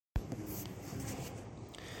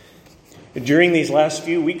During these last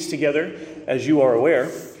few weeks together, as you are aware,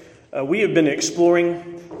 we have been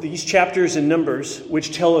exploring these chapters in Numbers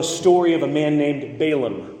which tell a story of a man named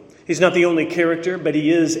Balaam. He's not the only character, but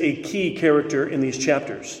he is a key character in these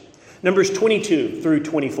chapters. Numbers 22 through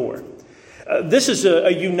 24. This is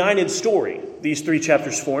a united story, these three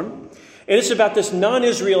chapters form. And it's about this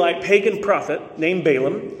non-Israelite pagan prophet named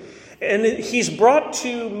Balaam. And he's brought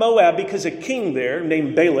to Moab because a king there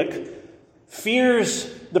named Balak fears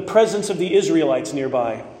the presence of the Israelites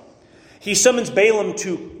nearby. He summons Balaam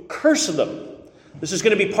to curse them. This is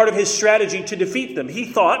going to be part of his strategy to defeat them. He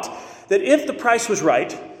thought that if the price was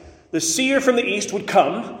right, the seer from the east would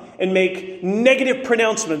come and make negative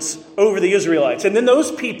pronouncements over the Israelites. And then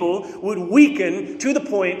those people would weaken to the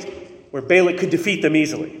point where Balak could defeat them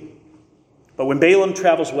easily. But when Balaam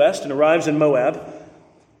travels west and arrives in Moab,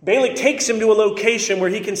 Balak takes him to a location where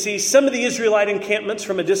he can see some of the Israelite encampments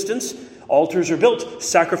from a distance. Altars are built,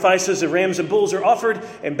 sacrifices of rams and bulls are offered,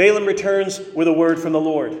 and Balaam returns with a word from the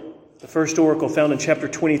Lord. The first oracle found in chapter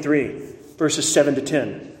 23, verses 7 to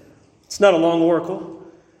 10. It's not a long oracle,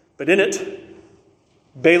 but in it,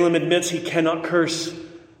 Balaam admits he cannot curse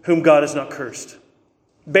whom God has not cursed.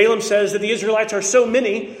 Balaam says that the Israelites are so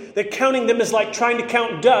many that counting them is like trying to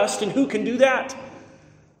count dust, and who can do that?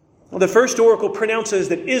 Well, the first oracle pronounces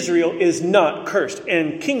that Israel is not cursed,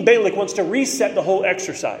 and King Balak wants to reset the whole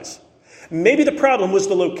exercise. Maybe the problem was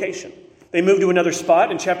the location. They moved to another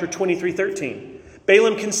spot in chapter 23:13.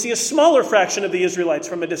 Balaam can see a smaller fraction of the Israelites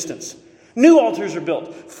from a distance. New altars are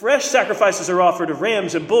built. Fresh sacrifices are offered of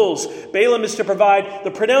rams and bulls. Balaam is to provide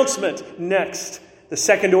the pronouncement next. The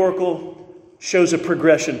second oracle shows a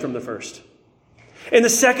progression from the first. In the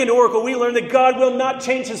second oracle, we learn that God will not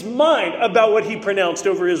change his mind about what he pronounced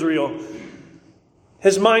over Israel.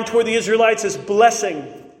 His mind toward the Israelites is blessing.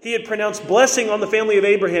 He had pronounced blessing on the family of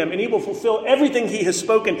Abraham, and he will fulfill everything he has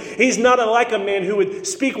spoken. He's not like a man who would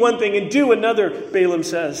speak one thing and do another, Balaam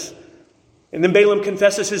says. And then Balaam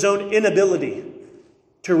confesses his own inability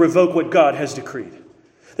to revoke what God has decreed.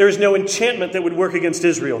 There is no enchantment that would work against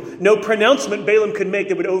Israel. No pronouncement Balaam could make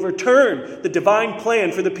that would overturn the divine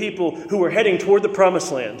plan for the people who were heading toward the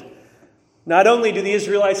promised land. Not only do the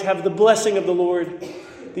Israelites have the blessing of the Lord,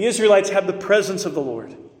 the Israelites have the presence of the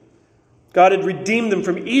Lord. God had redeemed them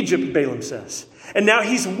from Egypt, Balaam says. And now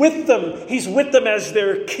he's with them. He's with them as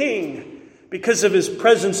their king. Because of his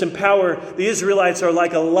presence and power, the Israelites are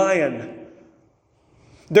like a lion.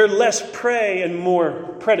 They're less prey and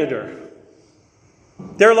more predator.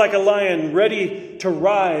 They're like a lion ready to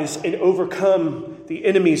rise and overcome the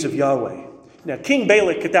enemies of Yahweh. Now, King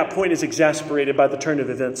Balak at that point is exasperated by the turn of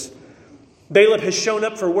events. Balaam has shown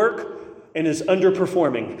up for work and is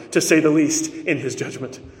underperforming, to say the least, in his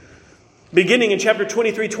judgment. Beginning in chapter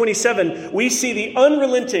 23:27, we see the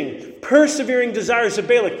unrelenting, persevering desires of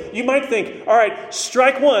Balak. You might think, all right,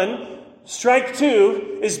 strike one, strike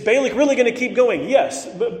two, is Balak really going to keep going? Yes,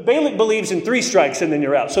 but Balak believes in 3 strikes and then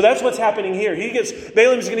you're out. So that's what's happening here.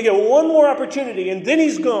 Balaam's going to get one more opportunity and then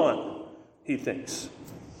he's gone, he thinks.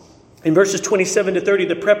 In verses 27 to 30,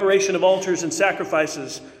 the preparation of altars and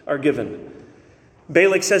sacrifices are given.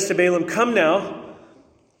 Balak says to Balaam, "Come now,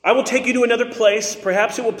 I will take you to another place.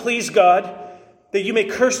 Perhaps it will please God that you may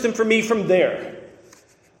curse them for me from there."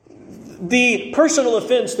 The personal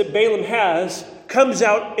offense that Balaam has comes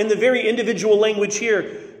out in the very individual language here,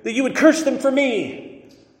 that you would curse them for me.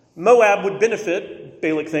 Moab would benefit,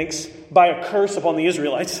 Balak thinks, by a curse upon the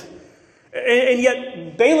Israelites. And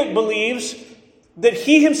yet Balak believes that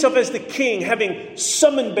he himself as the king, having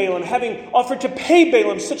summoned Balaam, having offered to pay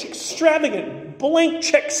Balaam, such extravagant blank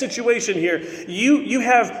check situation here. You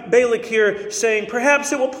have Balak here saying,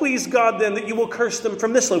 perhaps it will please God then that you will curse them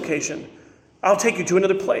from this location. I'll take you to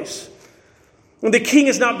another place. And the king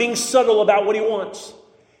is not being subtle about what he wants.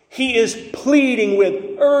 He is pleading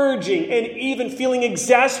with, urging, and even feeling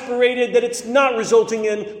exasperated that it's not resulting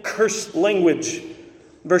in cursed language.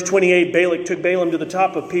 Verse 28, Balak took Balaam to the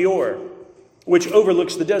top of Peor, which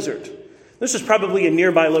overlooks the desert. This is probably a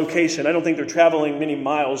nearby location. I don't think they're traveling many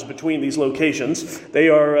miles between these locations. They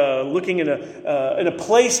are looking in a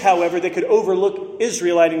place, however, that could overlook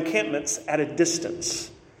Israelite encampments at a distance.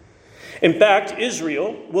 In fact,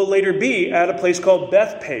 Israel will later be at a place called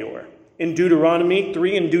Beth Peor. In Deuteronomy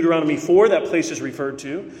 3 and Deuteronomy 4, that place is referred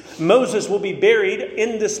to. Moses will be buried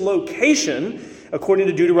in this location, according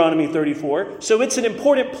to Deuteronomy 34. So it's an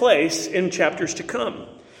important place in chapters to come.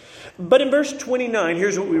 But in verse 29,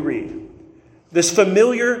 here's what we read. This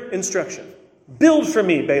familiar instruction. Build for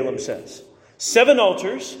me, Balaam says, 7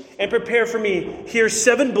 altars, and prepare for me here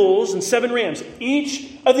 7 bulls and 7 rams.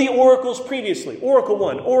 Each of the oracles previously, Oracle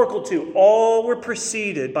 1, Oracle 2, all were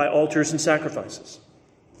preceded by altars and sacrifices.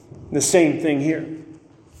 The same thing here.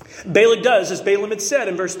 Balak does, as Balaam had said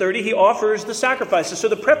in verse 30, he offers the sacrifices. So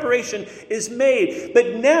the preparation is made.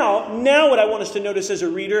 But now what I want us to notice as a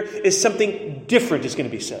reader is something different is going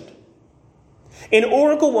to be said. In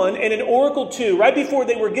Oracle 1 and in Oracle 2, right before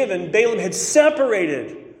they were given, Balaam had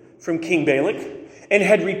separated from King Balak and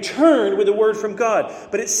had returned with a word from God.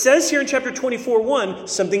 But it says here in chapter 24:1,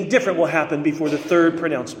 something different will happen before the third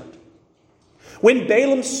pronouncement. When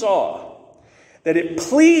Balaam saw that it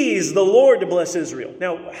pleased the Lord to bless Israel.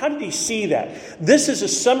 Now, how did he see that? This is a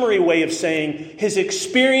summary way of saying his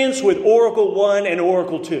experience with Oracle 1 and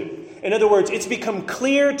Oracle 2. In other words, it's become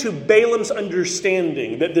clear to Balaam's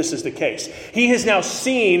understanding that this is the case. He has now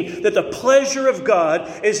seen that the pleasure of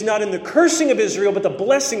God is not in the cursing of Israel, but the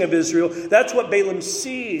blessing of Israel. That's what Balaam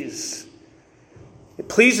sees. It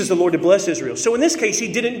pleases the Lord to bless Israel. So in this case,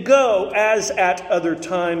 he didn't go as at other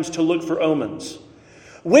times to look for omens.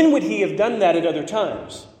 When would he have done that at other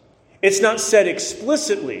times? It's not said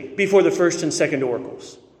explicitly before the first and second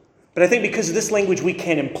oracles. But I think because of this language, we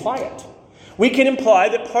can imply it. We can imply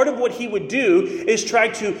that part of what he would do is try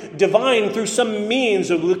to divine through some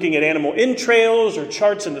means of looking at animal entrails or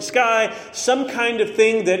charts in the sky, some kind of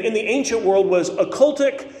thing that in the ancient world was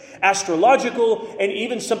occultic, astrological, and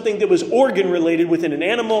even something that was organ-related within an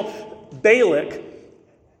animal. Balak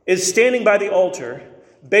is standing by the altar.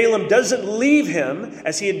 Balaam doesn't leave him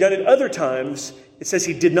as he had done at other times. It says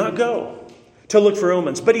he did not go to look for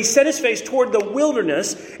omens, but he set his face toward the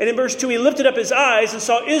wilderness. And in verse 2, he lifted up his eyes and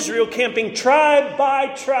saw Israel camping tribe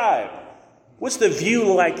by tribe. What's the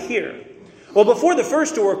view like here? Well, before the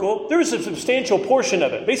first oracle, there was a substantial portion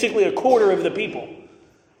of it, basically a quarter of the people.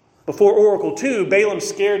 Before Oracle 2,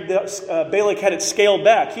 Balak had it scaled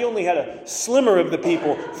back. He only had a slimmer of the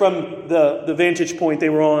people from the vantage point they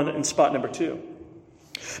were on in spot number 2.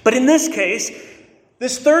 But in this case,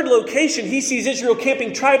 this third location, he sees Israel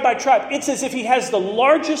camping tribe by tribe. It's as if he has the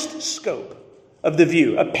largest scope of the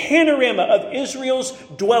view, a panorama of Israel's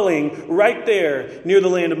dwelling right there near the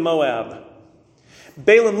land of Moab.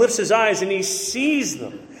 Balaam lifts his eyes and he sees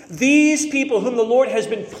them. These people whom the Lord has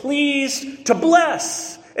been pleased to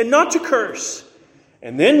bless and not to curse.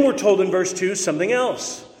 And then we're told in verse 2 something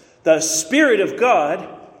else. The Spirit of God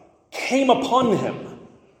came upon him.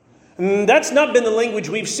 And that's not been the language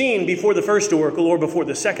we've seen before the first oracle or before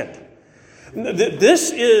the second. This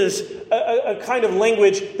is a kind of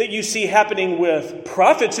language that you see happening with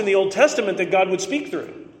prophets in the Old Testament that God would speak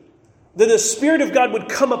through. That the Spirit of God would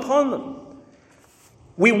come upon them.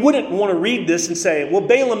 We wouldn't want to read this and say, well,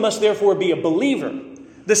 Balaam must therefore be a believer.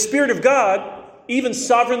 The Spirit of God even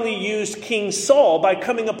sovereignly used King Saul by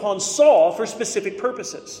coming upon Saul for specific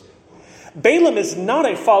purposes. Balaam is not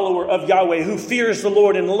a follower of Yahweh who fears the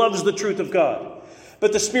Lord and loves the truth of God.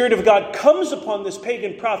 But the Spirit of God comes upon this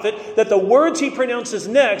pagan prophet that the words he pronounces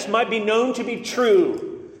next might be known to be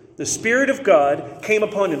true. The Spirit of God came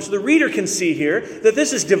upon him. So the reader can see here that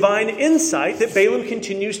this is divine insight that Balaam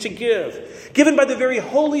continues to give. Given by the very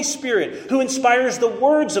Holy Spirit who inspires the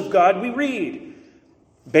words of God we read.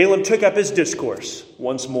 Balaam took up his discourse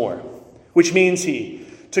once more, which means he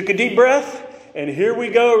took a deep breath. And here we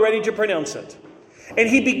go, ready to pronounce it. And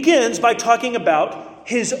he begins by talking about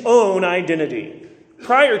his own identity.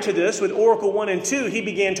 Prior to this, with Oracle 1 and 2, he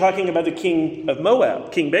began talking about the king of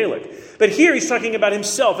Moab, King Balak. But here he's talking about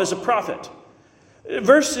himself as a prophet.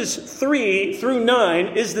 Verses 3 through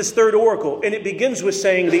 9 is this third oracle. And it begins with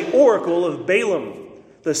saying the oracle of Balaam,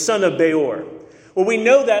 the son of Beor. Well, we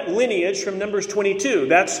know that lineage from Numbers 22.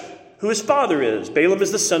 That's who his father is. Balaam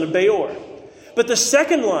is the son of Beor. But the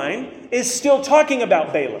second line is still talking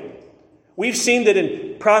about Balaam. We've seen that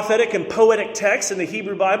in prophetic and poetic texts in the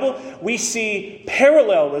Hebrew Bible, we see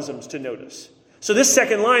parallelisms to notice. So this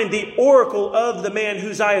second line, the oracle of the man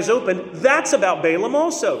whose eye is open, that's about Balaam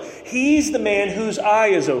also. He's the man whose eye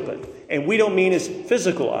is open. And we don't mean his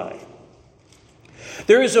physical eye.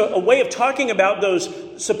 There is a way of talking about those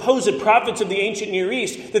supposed prophets of the ancient Near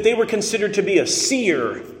East that they were considered to be a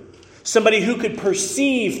seer. Somebody who could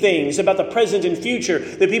perceive things about the present and future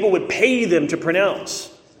that people would pay them to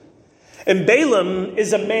pronounce. And Balaam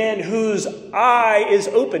is a man whose eye is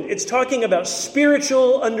open. It's talking about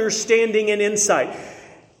spiritual understanding and insight.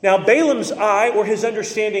 Now, Balaam's eye or his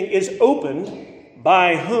understanding is opened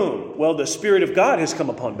by whom? Well, the Spirit of God has come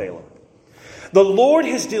upon Balaam. The Lord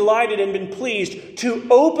has delighted and been pleased to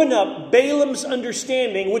open up Balaam's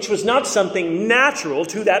understanding, which was not something natural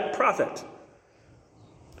to that prophet.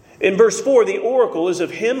 In verse 4, the oracle is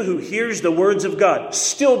of him who hears the words of God.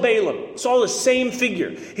 Still Balaam. It's all the same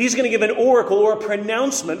figure. He's going to give an oracle or a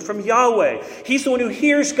pronouncement from Yahweh. He's the one who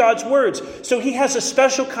hears God's words. So he has a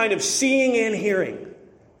special kind of seeing and hearing.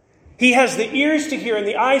 He has the ears to hear and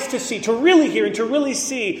the eyes to see, to really hear and to really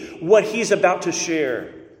see what he's about to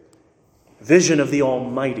share. Vision of the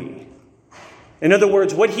Almighty. In other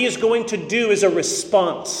words, what he is going to do is a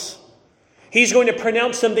response. He's going to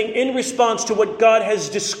pronounce something in response to what God has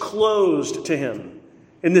disclosed to him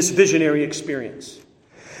in this visionary experience.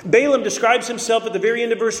 Balaam describes himself at the very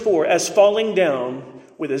end of verse 4 as falling down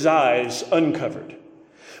with his eyes uncovered,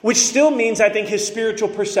 which still means, I think, his spiritual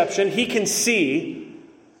perception. He can see,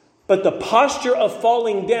 but the posture of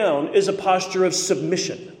falling down is a posture of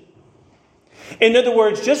submission. In other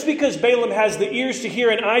words, just because Balaam has the ears to hear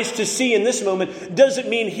and eyes to see in this moment doesn't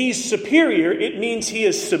mean he's superior. It means he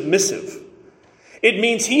is submissive. It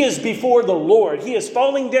means he is before the Lord. He is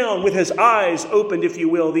falling down with his eyes opened, if you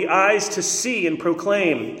will, the eyes to see and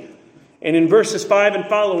proclaim. And in verses 5 and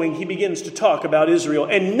following, he begins to talk about Israel.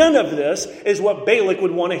 And none of this is what Balak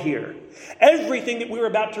would want to hear. Everything that we're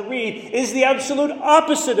about to read is the absolute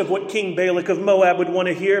opposite of what King Balak of Moab would want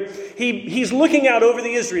to hear. He's looking out over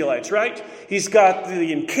the Israelites, right? He's got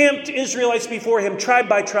the encamped Israelites before him, tribe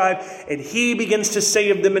by tribe. And he begins to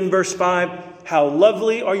say of them in verse 5, "How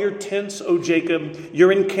lovely are your tents, O Jacob,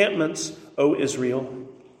 your encampments, O Israel."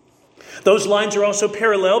 Those lines are also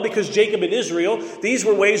parallel because Jacob and Israel, these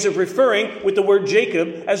were ways of referring with the word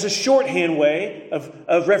Jacob as a shorthand way of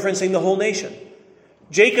referencing the whole nation.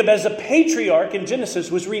 Jacob, as a patriarch in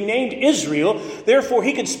Genesis, was renamed Israel. Therefore,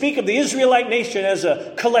 he could speak of the Israelite nation as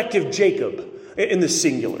a collective Jacob in the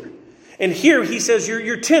singular. And here he says,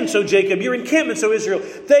 your tents, O Jacob, your encampments, O Israel,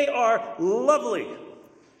 they are lovely.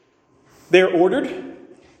 They're ordered,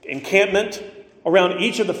 encampment around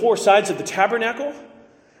each of the four sides of the tabernacle.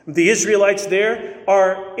 The Israelites there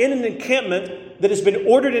are in an encampment that has been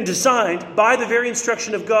ordered and designed by the very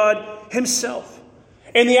instruction of God himself.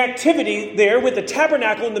 And the activity there with the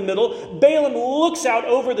tabernacle in the middle, Balaam looks out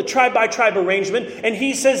over the tribe by tribe arrangement and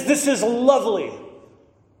he says, "This is lovely."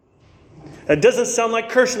 That doesn't sound like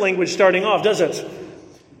curse language starting off, does it?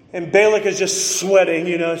 And Balak is just sweating,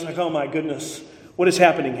 It's like, oh my goodness, what is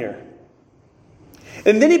happening here?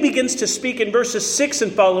 And then he begins to speak in verses 6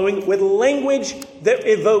 and following with language that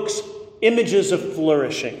evokes images of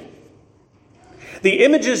flourishing. The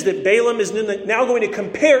images that Balaam is now going to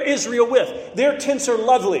compare Israel with. Their tents are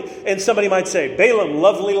lovely. And somebody might say, Balaam,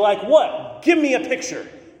 lovely like what? Give me a picture.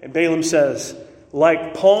 And Balaam says,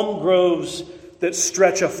 like palm groves that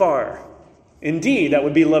stretch afar. Indeed, that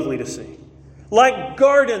would be lovely to see. Like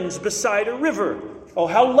gardens beside a river. Oh,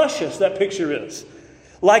 how luscious that picture is.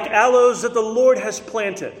 Like aloes that the Lord has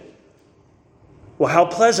planted. Well, how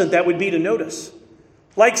pleasant that would be to notice.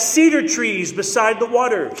 Like cedar trees beside the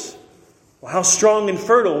waters. Well, how strong and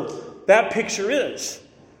fertile that picture is.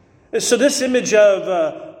 So this image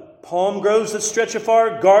of palm groves that stretch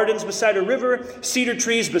afar, gardens beside a river, cedar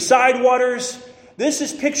trees beside waters, this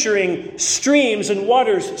is picturing streams and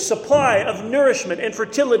waters' supply of nourishment and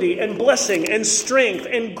fertility and blessing and strength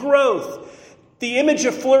and growth. The image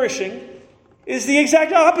of flourishing is the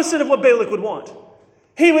exact opposite of what Balak would want.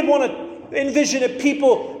 He would want to envision a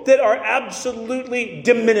people that are absolutely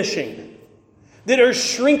diminishing, that are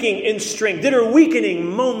shrinking in strength, that are weakening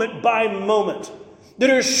moment by moment,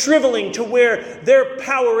 that are shriveling to where their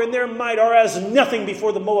power and their might are as nothing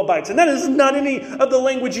before the Moabites. And that is not any of the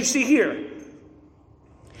language you see here.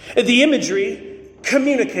 The imagery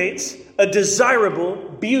communicates a desirable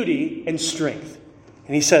beauty and strength.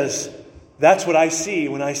 And he says, that's what I see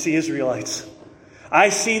when I see Israelites. I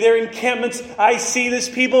see their encampments. I see this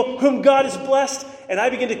people whom God has blessed. And I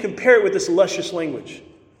begin to compare it with this luscious language.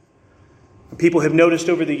 People have noticed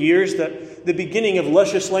over the years that the beginning of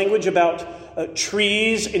luscious language about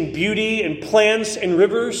trees and beauty and plants and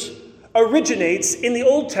rivers originates in the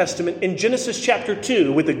Old Testament in Genesis chapter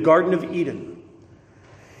 2 with the Garden of Eden.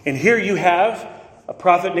 And here you have a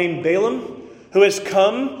prophet named Balaam who has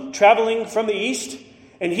come traveling from the east.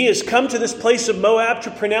 And he has come to this place of Moab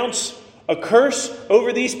to pronounce a curse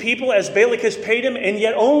over these people as Balak has paid him, and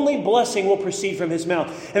yet only blessing will proceed from his mouth.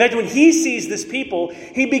 In fact, when he sees this people,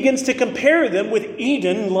 he begins to compare them with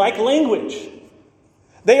Eden-like language.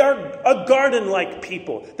 They are a garden-like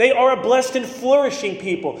people. They are a blessed and flourishing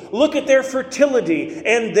people. Look at their fertility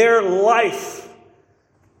and their life.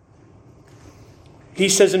 He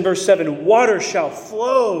says in verse 7, water shall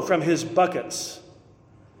flow from his buckets.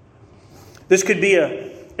 This could be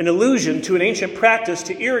an allusion to an ancient practice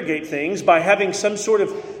to irrigate things by having some sort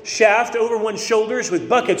of shaft over one's shoulders with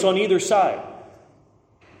buckets on either side.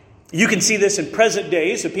 You can see this in present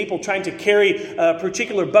days of people trying to carry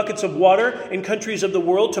particular buckets of water in countries of the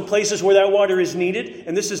world to places where that water is needed.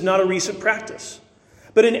 And this is not a recent practice.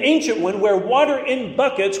 but an ancient one where water in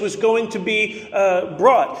buckets was going to be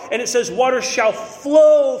brought. And it says, water shall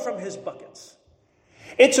flow from his buckets.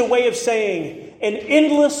 It's a way of saying an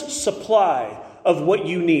endless supply of what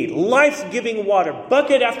you need. Life-giving water,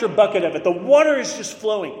 bucket after bucket of it. The water is just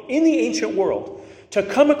flowing. In the ancient world, to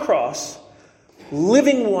come across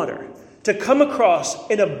living water, to come across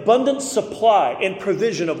an abundant supply and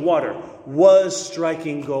provision of water was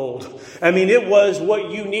striking gold. I mean, it was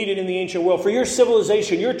what you needed in the ancient world. For your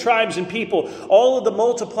civilization, your tribes and people, all of the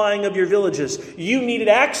multiplying of your villages, you needed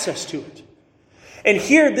access to it. And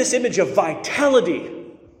here, this image of vitality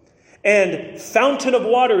and fountain of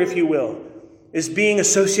water, if you will, is being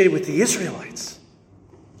associated with the Israelites.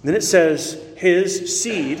 Then it says, his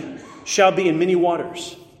seed shall be in many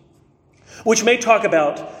waters, which may talk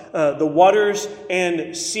about the waters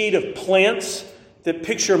and seed of plants that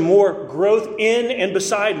picture more growth in and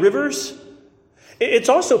beside rivers. It's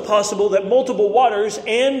also possible that multiple waters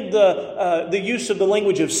and the use of the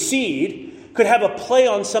language of seed could have a play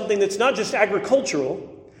on something that's not just agricultural,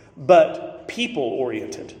 but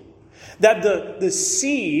people-oriented. That the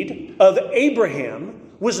seed of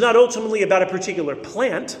Abraham was not ultimately about a particular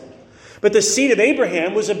plant, but the seed of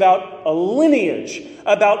Abraham was about a lineage,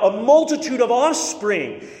 about a multitude of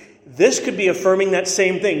offspring. This could be affirming that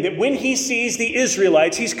same thing, that when he sees the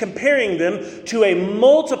Israelites, he's comparing them to a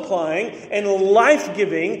multiplying and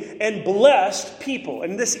life-giving and blessed people.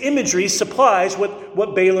 And this imagery supplies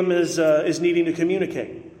what Balaam is needing to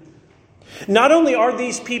communicate. Not only are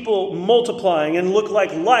these people multiplying and look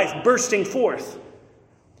like life bursting forth,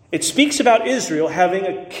 it speaks about Israel having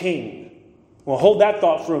a king. Well, hold that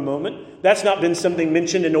thought for a moment. That's not been something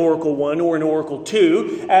mentioned in Oracle 1 or in Oracle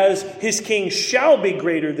 2, as his king shall be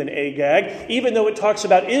greater than Agag, even though it talks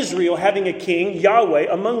about Israel having a king, Yahweh,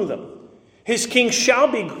 among them. His king shall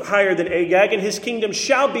be higher than Agag, and his kingdom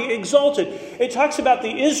shall be exalted. It talks about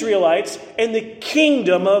the Israelites and the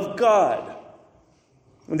kingdom of God.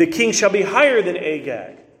 The king shall be higher than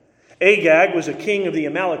Agag. Agag was a king of the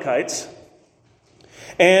Amalekites.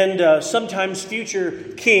 And sometimes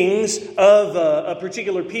future kings of a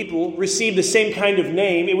particular people receive the same kind of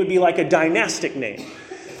name. It would be like a dynastic name,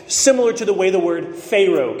 similar to the way the word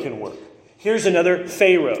Pharaoh can work. Here's another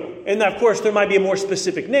Pharaoh. And of course, there might be a more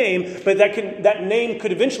specific name, but that name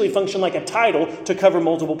could eventually function like a title to cover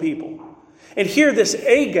multiple people. And here this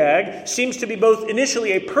Agag seems to be both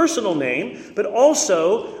initially a personal name, but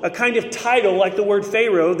also a kind of title like the word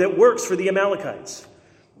Pharaoh that works for the Amalekites.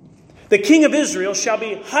 The king of Israel shall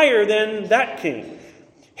be higher than that king.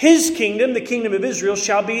 His kingdom, the kingdom of Israel,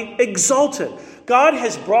 shall be exalted. God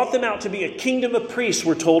has brought them out to be a kingdom of priests,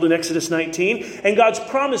 we're told in Exodus 19, and God's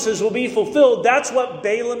promises will be fulfilled. That's what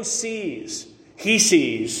Balaam sees. He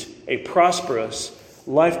sees a prosperous,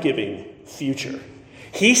 life-giving future.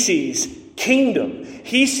 He sees kingdom.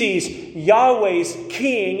 He sees Yahweh's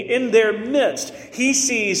king in their midst. He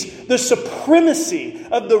sees the supremacy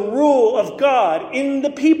of the rule of God in the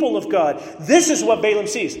people of God. This is what Balaam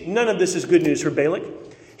sees. None of this is good news for Balak.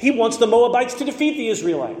 He wants the Moabites to defeat the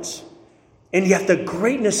Israelites. And yet the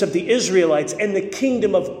greatness of the Israelites and the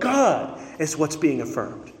kingdom of God is what's being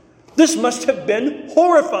affirmed. This must have been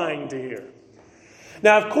horrifying to hear.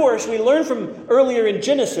 Now, of course, we learned from earlier in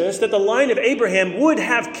Genesis that the line of Abraham would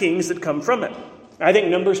have kings that come from it. I think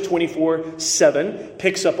Numbers 24:7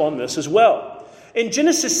 picks up on this as well. In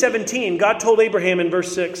Genesis 17, God told Abraham in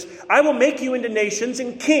verse 6, I will make you into nations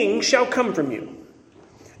and kings shall come from you.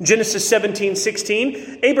 Genesis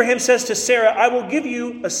 17:16, Abraham says to Sarah, I will give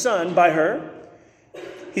you a son by her.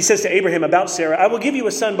 He says to Abraham about Sarah, I will give you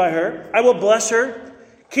a son by her. I will bless her.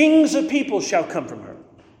 Kings of people shall come from her.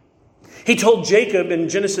 He told Jacob in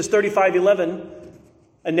Genesis 35:11,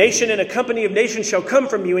 a nation and a company of nations shall come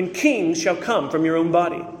from you, and kings shall come from your own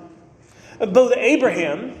body. Both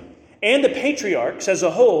Abraham and the patriarchs as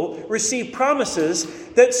a whole received promises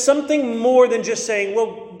that something more than just saying,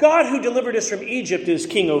 well, God who delivered us from Egypt is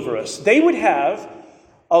king over us. They would have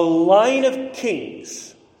a line of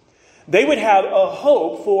kings. They would have a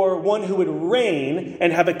hope for one who would reign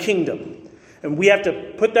and have a kingdom. And we have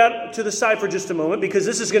to put that to the side for just a moment because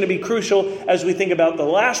this is going to be crucial as we think about the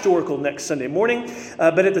last oracle next Sunday morning.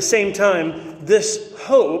 But at the same time, this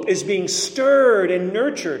hope is being stirred and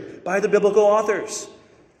nurtured by the biblical authors.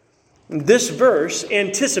 This verse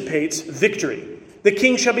anticipates victory. The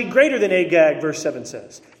king shall be greater than Agag, verse 7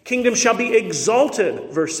 says. Kingdom shall be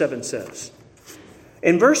exalted, verse 7 says.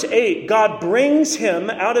 In verse 8, God brings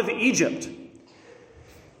him out of Egypt.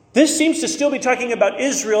 This seems to still be talking about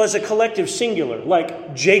Israel as a collective singular,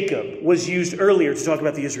 like Jacob was used earlier to talk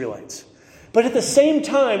about the Israelites. But at the same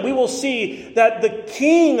time, we will see that the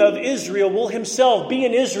king of Israel will himself be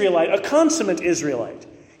an Israelite, a consummate Israelite.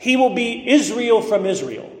 He will be Israel from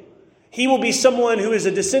Israel. He will be someone who is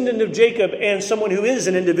a descendant of Jacob and someone who is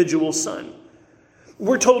an individual son.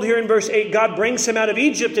 We're told here in verse 8, God brings him out of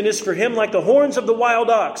Egypt and is for him like the horns of the wild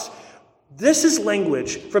ox. This is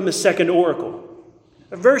language from the second oracle.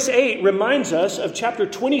 Verse 8 reminds us of chapter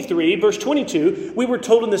 23, verse 22. We were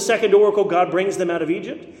told in the second oracle, God brings them out of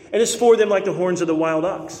Egypt and is for them like the horns of the wild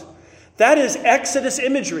ox. That is Exodus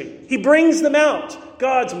imagery. He brings them out.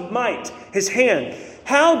 God's might, his hand.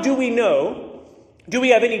 How do we know, do we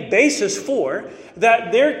have any basis for,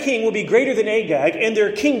 that their king will be greater than Agag and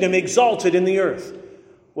their kingdom exalted in the earth?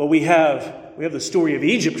 Well, we have the story of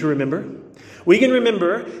Egypt to remember. We can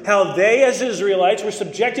remember how they, as Israelites, were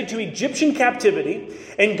subjected to Egyptian captivity,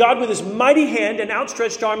 and God, with his mighty hand and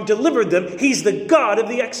outstretched arm, delivered them. He's the God of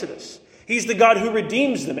the Exodus. He's the God who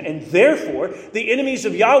redeems them, and therefore, the enemies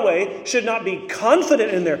of Yahweh should not be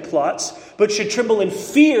confident in their plots, but should tremble in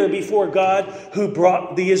fear before God who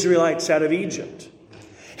brought the Israelites out of Egypt.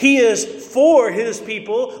 He is for his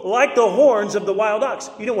people like the horns of the wild ox.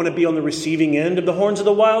 You don't want to be on the receiving end of the horns of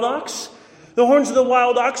the wild ox. The horns of the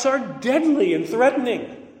wild ox are deadly and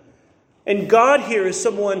threatening. And God here is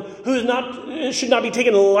someone who should not be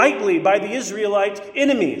taken lightly by the Israelite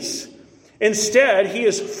enemies. Instead, he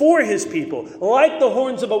is for his people, like the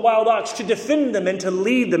horns of a wild ox, to defend them and to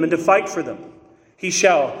lead them and to fight for them. He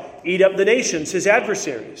shall eat up the nations, his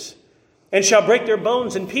adversaries, and shall break their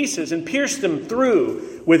bones in pieces and pierce them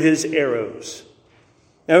through with his arrows.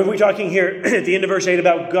 Now, are we talking here at the end of verse 8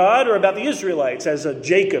 about God or about the Israelites as a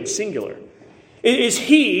Jacob singular? Is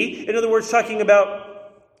he, in other words, talking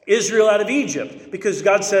about Israel out of Egypt? Because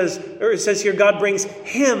God says, or it says here, God brings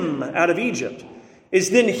him out of Egypt. Is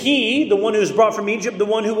then he, the one who is brought from Egypt, the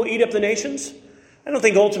one who will eat up the nations? I don't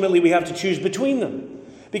think ultimately we have to choose between them.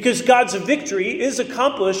 Because God's victory is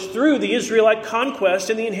accomplished through the Israelite conquest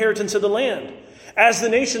and the inheritance of the land. As the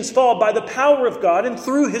nations fall by the power of God and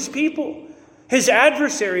through his people. His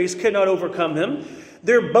adversaries cannot overcome him.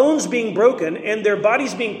 Their bones being broken and their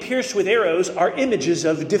bodies being pierced with arrows are images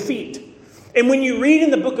of defeat. And when you read in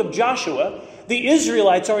the book of Joshua, the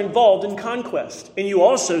Israelites are involved in conquest. And you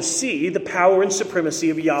also see the power and supremacy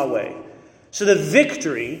of Yahweh. So the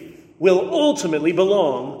victory will ultimately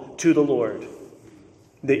belong to the Lord.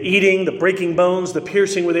 The eating, the breaking bones, the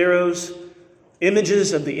piercing with arrows,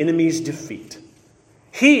 images of the enemy's defeat.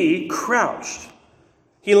 He crouched.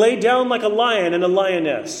 He lay down like a lion and a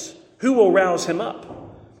lioness. Who will rouse him up?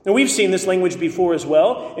 Now, we've seen this language before as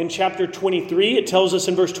well. In chapter 23, it tells us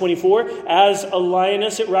in verse 24, as a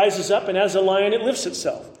lioness it rises up, and as a lion it lifts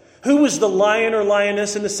itself. Who was the lion or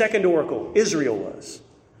lioness in the second oracle? Israel was.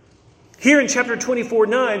 Here in chapter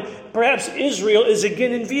 24:9, perhaps Israel is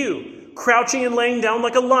again in view, crouching and laying down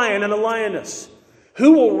like a lion and a lioness.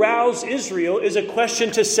 Who will rouse Israel is a question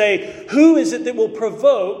to say, who is it that will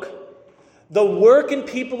provoke the work and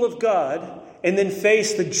people of God and then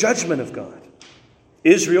face the judgment of God?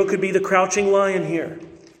 Israel could be the crouching lion here,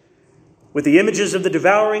 with the images of the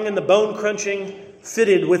devouring and the bone crunching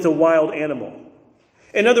fitted with a wild animal.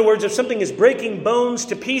 In other words, if something is breaking bones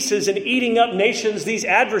to pieces and eating up nations, these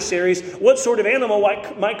adversaries, what sort of animal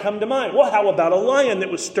might come to mind? Well, how about a lion that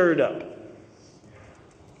was stirred up?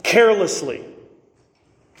 Carelessly,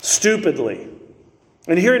 stupidly.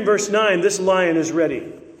 And here in verse 9, this lion is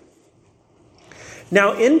ready.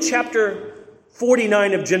 Now, in chapter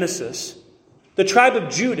 49 of Genesis, the tribe of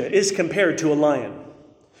Judah is compared to a lion.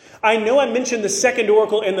 I know I mentioned the second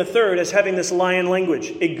oracle and the third as having this lion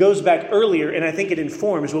language. It goes back earlier, and I think it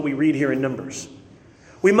informs what we read here in Numbers.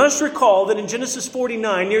 We must recall that in Genesis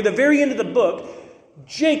 49, near the very end of the book,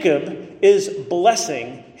 Jacob is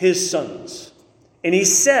blessing his sons. And he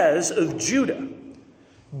says of Judah,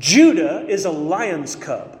 Judah is a lion's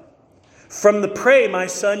cub. From the prey, my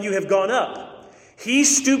son, you have gone up. He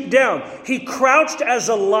stooped down. He crouched as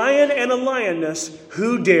a lion and a lioness.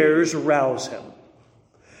 Who dares rouse him?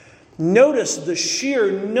 Notice the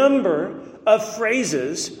sheer number of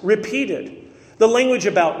phrases repeated. The language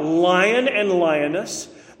about lion and lioness.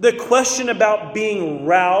 The question about being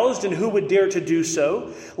roused and who would dare to do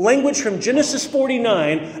so. Language from Genesis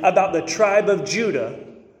 49 about the tribe of Judah.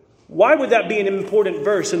 Why would that be an important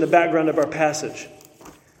verse in the background of our passage?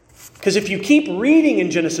 Because if you keep reading in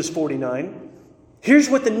Genesis 49, here's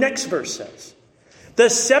what the next verse says. The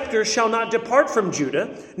scepter shall not depart from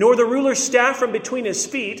Judah, nor the ruler's staff from between his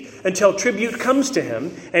feet, until tribute comes to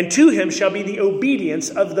him, and to him shall be the obedience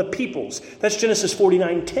of the peoples. That's Genesis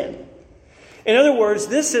 49:10. In other words,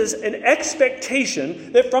 this is an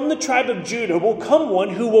expectation that from the tribe of Judah will come one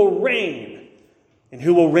who will reign. and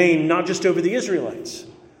who will reign not just over the Israelites,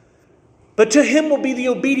 but to him will be the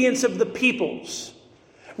obedience of the peoples.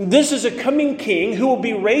 This is a coming king who will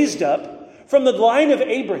be raised up from the line of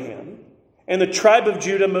Abraham and the tribe of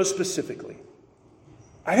Judah most specifically.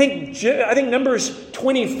 I think Numbers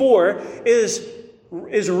 24 is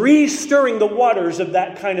re-stirring the waters of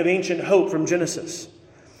that kind of ancient hope from Genesis.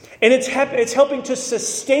 And it's helping to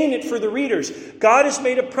sustain it for the readers. God has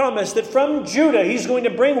made a promise that from Judah he's going to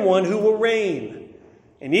bring one who will reign.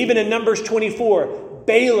 And even in Numbers 24,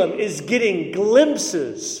 Balaam is getting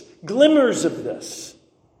glimmers of this.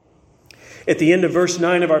 At the end of verse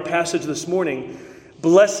 9 of our passage this morning,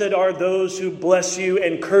 blessed are those who bless you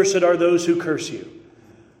and cursed are those who curse you.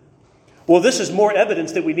 Well, this is more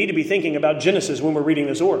evidence that we need to be thinking about Genesis when we're reading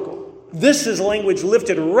this oracle. This is language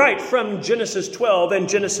lifted right from Genesis 12 and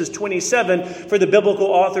Genesis 27 for the biblical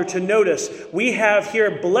author to notice. We have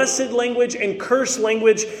here blessed language and cursed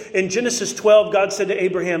language. In Genesis 12, God said to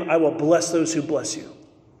Abraham, I will bless those who bless you.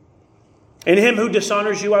 And him who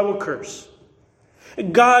dishonors you, I will curse.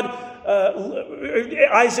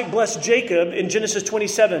 Isaac blessed Jacob in Genesis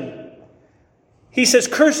 27. He says,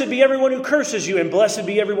 cursed be everyone who curses you, and blessed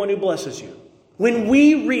be everyone who blesses you. When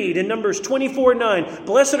we read in Numbers 24:9,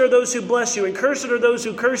 blessed are those who bless you, and cursed are those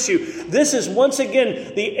who curse you, this is once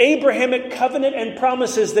again the Abrahamic covenant and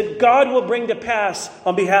promises that God will bring to pass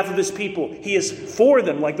on behalf of his people. He is for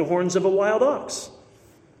them like the horns of a wild ox.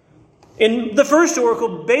 In the first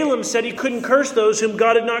oracle, Balaam said he couldn't curse those whom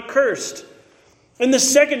God had not cursed. In the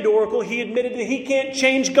second oracle, he admitted that he can't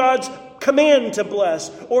change God's command to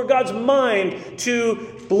bless or God's mind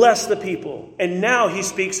to bless the people. And now he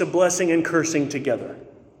speaks of blessing and cursing together.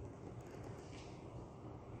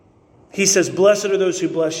 He says, blessed are those who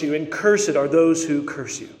bless you, and cursed are those who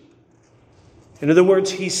curse you. In other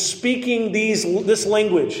words, he's speaking this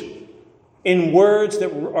language in words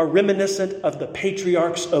that are reminiscent of the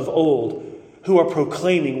patriarchs of old who are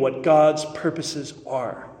proclaiming what God's purposes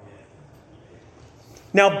are.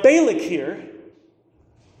 Now, Balak here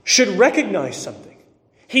should recognize something.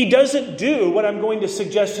 He doesn't do what I'm going to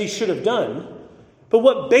suggest he should have done. But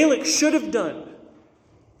what Balak should have done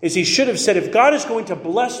is he should have said, if God is going to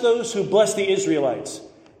bless those who bless the Israelites,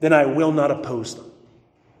 then I will not oppose them.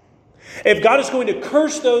 If God is going to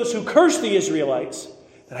curse those who curse the Israelites,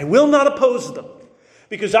 then I will not oppose them.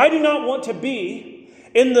 Because I do not want to be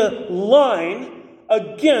in the line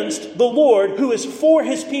against the Lord who is for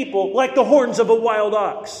his people like the horns of a wild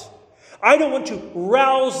ox. I don't want to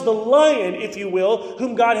rouse the lion, if you will,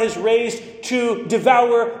 whom God has raised to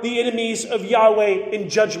devour the enemies of Yahweh in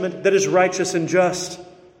judgment that is righteous and just.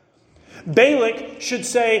 Balak should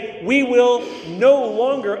say, we will no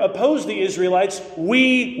longer oppose the Israelites.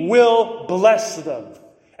 We will bless them.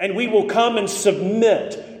 And we will come and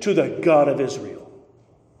submit to the God of Israel.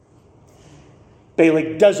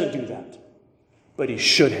 Balak doesn't do that, but he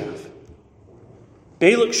should have.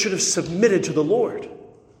 Balak should have submitted to the Lord.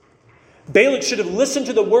 Balak should have listened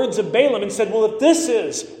to the words of Balaam and said, well, if this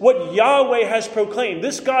is what Yahweh has proclaimed,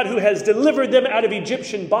 this God who has delivered them out of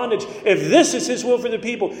Egyptian bondage, if this is his will for the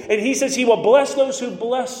people, and he says he will bless those who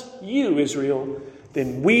bless you, Israel,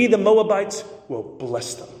 then we, the Moabites, will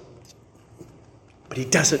bless them. But he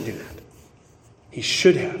doesn't do that. He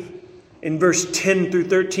should have. In verse 10 through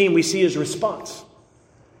 13, we see his response.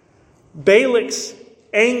 Balak's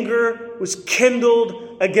anger was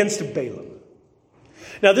kindled against Balaam.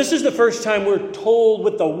 Now, this is the first time we're told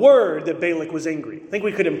with the word that Balak was angry. I think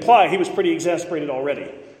we could imply he was pretty exasperated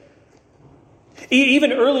already.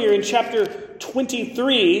 Even earlier in chapter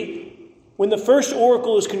 23, when the first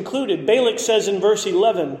oracle is concluded, Balak says in verse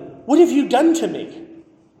 11, what have you done to me?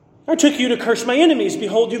 I took you to curse my enemies.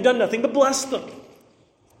 Behold, you've done nothing but bless them.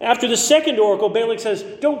 After the second oracle, Balak says,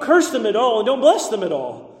 don't curse them at all and don't bless them at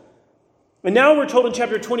all. And now we're told in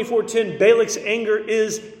chapter 24:10, Balak's anger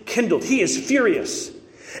is kindled. He is furious.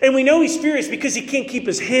 And we know he's furious because he can't keep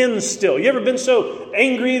his hands still. You ever been so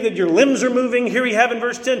angry that your limbs are moving? Here we have in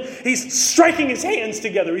verse 10, he's striking his hands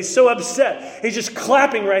together. He's so upset. He's just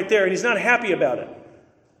clapping right there and he's not happy about it.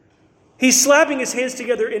 He's slapping his hands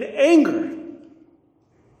together in anger.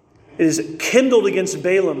 It is kindled against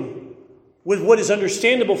Balaam with what is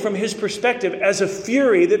understandable from his perspective as a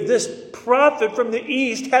fury that this prophet from the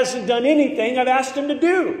east hasn't done anything I've asked him to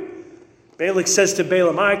do. Balak says to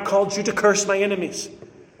Balaam, I called you to curse my enemies.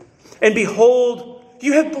 And behold,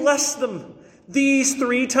 you have blessed them these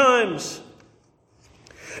 3 times.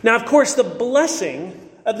 Now, of course, the blessing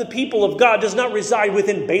of the people of God does not reside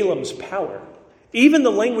within Balaam's power. Even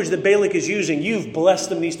the language that Balak is using, you've blessed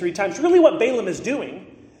them these 3 times. Really what Balaam is doing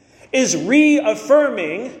is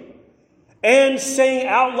reaffirming and saying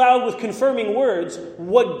out loud with confirming words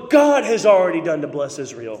what God has already done to bless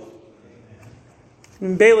Israel.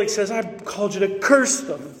 And Balak says, I've called you to curse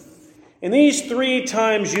them. And these 3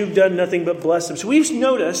 times you've done nothing but bless them. So we've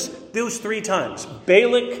noticed those 3 times.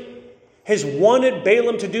 Balak has wanted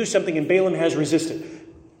Balaam to do something and Balaam has resisted.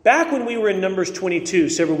 Back when we were in Numbers 22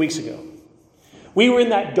 several weeks ago, we were in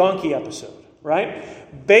that donkey episode, right?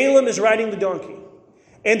 Balaam is riding the donkey.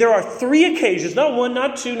 And there are 3 occasions, not 1,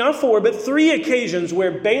 not 2, not 4, but 3 occasions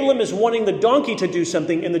where Balaam is wanting the donkey to do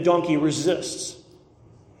something and the donkey resists.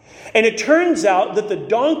 And it turns out that the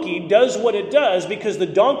donkey does what it does because the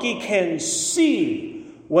donkey can see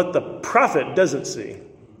what the prophet doesn't see.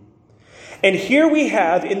 And here we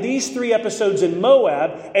have, in these 3 episodes in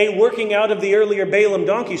Moab, a working out of the earlier Balaam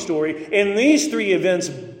donkey story. In these 3 events,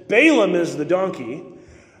 Balaam is the donkey,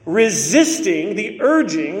 resisting the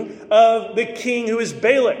urging of the king who is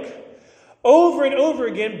Balak. Over and over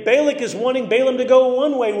again, Balak is wanting Balaam to go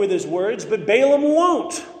one way with his words, but Balaam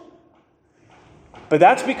won't. But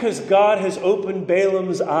that's because God has opened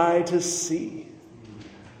Balaam's eye to see.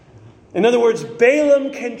 In other words,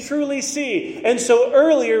 Balaam can truly see. And so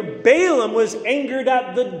earlier, Balaam was angered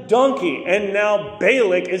at the donkey, and now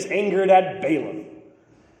Balak is angered at Balaam.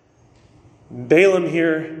 Balaam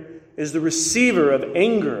here is the receiver of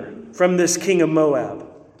anger from this king of Moab.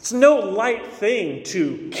 It's no light thing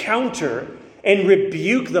to counter and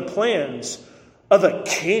rebuke the plans of a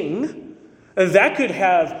king. That could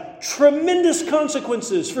have tremendous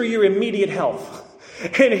consequences for your immediate health.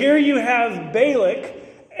 And here you have Balak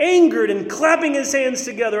angered and clapping his hands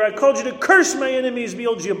together. I called you to curse my enemies.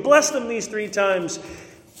 Behold, you bless them these 3 times.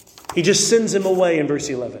 He just sends him away in verse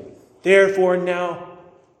 11. Therefore now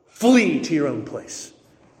flee to your own place.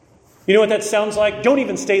 You know what that sounds like? Don't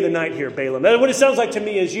even stay the night here, Balaam. What it sounds like to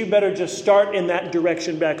me is you better just start in that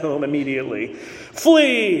direction back home immediately.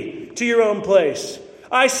 Flee to your own place.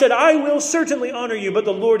 I said, I will certainly honor you, but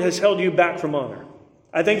the Lord has held you back from honor.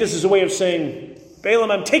 I think this is a way of saying,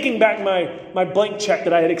 Balaam, I'm taking back my blank check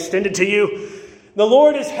that I had extended to you. The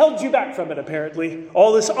Lord has held you back from it, apparently.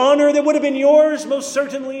 All this honor that would have been yours, most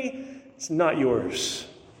certainly, it's not yours.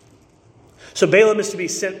 So Balaam is to be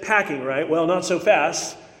sent packing, right? Well, not so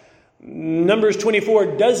fast. Numbers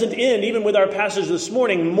 24 doesn't end, even with our passage this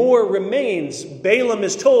morning. More remains. Balaam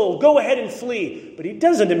is told, go ahead and flee. But he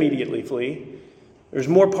doesn't immediately flee. There's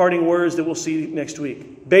more parting words that we'll see next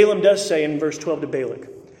week. Balaam does say in verse 12 to Balak,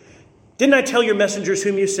 didn't I tell your messengers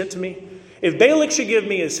whom you sent to me? If Balak should give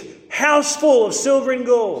me his house full of silver and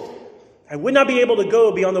gold, I would not be able to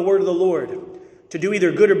go beyond the word of the Lord, to do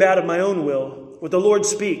either good or bad of my own will. What the Lord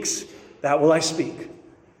speaks, that will I speak.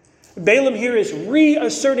 Balaam here is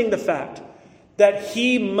reasserting the fact that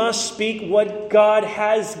he must speak what God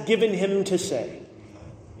has given him to say.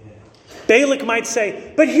 Balak might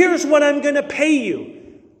say, but here's what I'm going to pay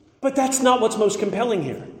you. But that's not what's most compelling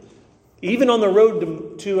here. Even on the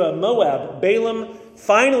road to Moab, Balaam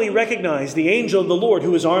finally recognized the angel of the Lord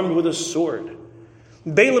who was armed with a sword.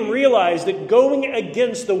 Balaam realized that going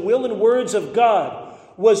against the will and words of God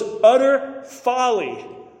was utter folly.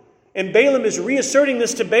 And Balaam is reasserting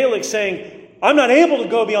this to Balak, saying, I'm not able to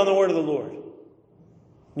go beyond the word of the Lord.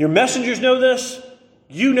 Your messengers know this.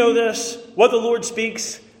 You know this. What the Lord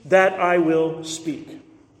speaks, that I will speak.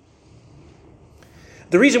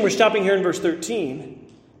 The reason we're stopping here in verse 13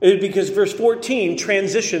 is because verse 14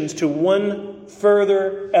 transitions to one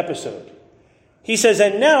further episode. He says,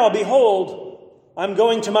 and now, behold, I'm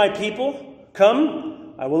going to my people.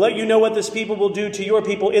 Come, I will let you know what this people will do to your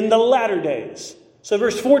people in the latter days. So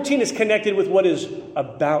verse 14 is connected with what is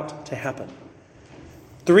about to happen.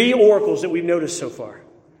 3 oracles that we've noticed so far.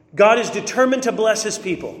 God is determined to bless his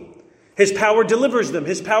people. His power delivers them.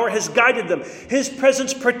 His power has guided them. His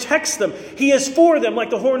presence protects them. He is for them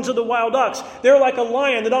like the horns of the wild ox. They're like a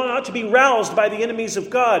lion that ought not to be roused by the enemies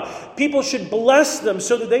of God. People should bless them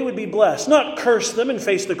so that they would be blessed, not curse them and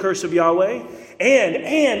face the curse of Yahweh. And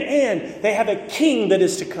they have a king that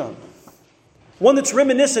is to come. One that's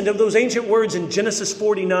reminiscent of those ancient words in Genesis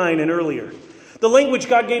 49 and earlier. The language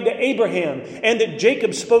God gave to Abraham and that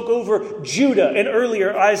Jacob spoke over Judah, and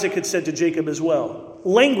earlier Isaac had said to Jacob as well.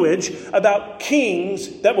 Language about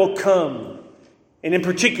kings that will come. And in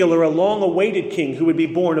particular, a long-awaited king who would be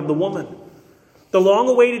born of the woman. The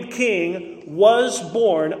long-awaited king was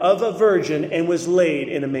born of a virgin and was laid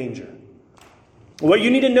in a manger. What you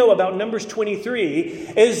need to know about Numbers 23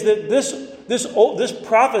 is that this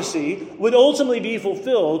prophecy would ultimately be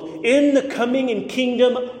fulfilled in the coming and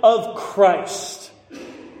kingdom of Christ.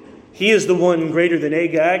 He is the one greater than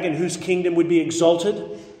Agag and whose kingdom would be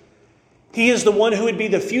exalted. He is the one who would be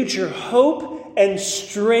the future hope and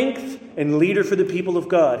strength and leader for the people of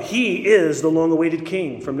God. He is the long-awaited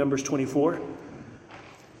king from Numbers 24.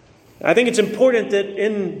 I think it's important that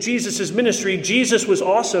in Jesus' ministry, Jesus was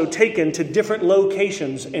also taken to different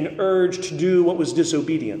locations and urged to do what was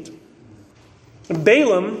disobedient.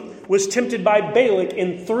 Balaam was tempted by Balak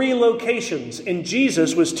in 3 locations, and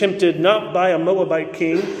Jesus was tempted not by a Moabite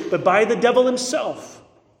king, but by the devil himself.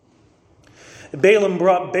 Balaam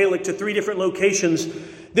brought Balak to 3 different locations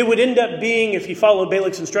that would end up being, if he followed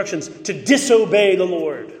Balak's instructions, to disobey the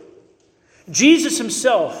Lord. Jesus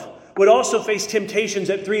himself would also face temptations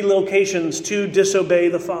at 3 locations to disobey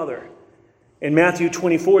the Father. In Matthew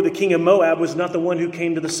 24, the king of Moab was not the one who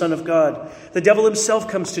came to the Son of God. The devil himself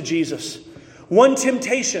comes to Jesus. 1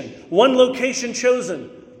 temptation, 1 location chosen.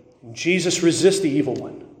 Jesus resists the evil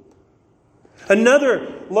one. Another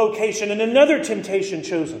location and another temptation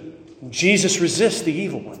chosen. Jesus resists the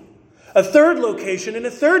evil one. A 3rd location and a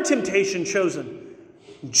 3rd temptation chosen.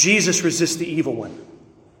 Jesus resists the evil one.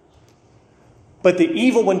 But the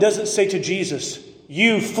evil one doesn't say to Jesus,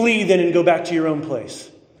 "You flee then and go back to your own place."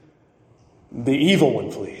 The evil one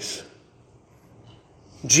flees.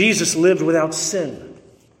 Jesus lived without sin.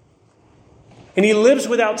 And he lives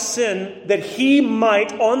without sin that he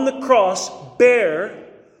might on the cross bear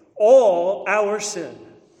all our sin.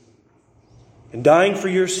 In dying for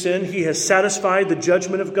your sin, he has satisfied the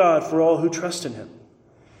judgment of God for all who trust in him.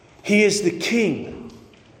 He is the King,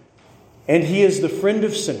 and he is the friend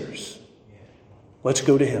of sinners. Let's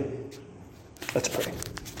go to him. Let's pray.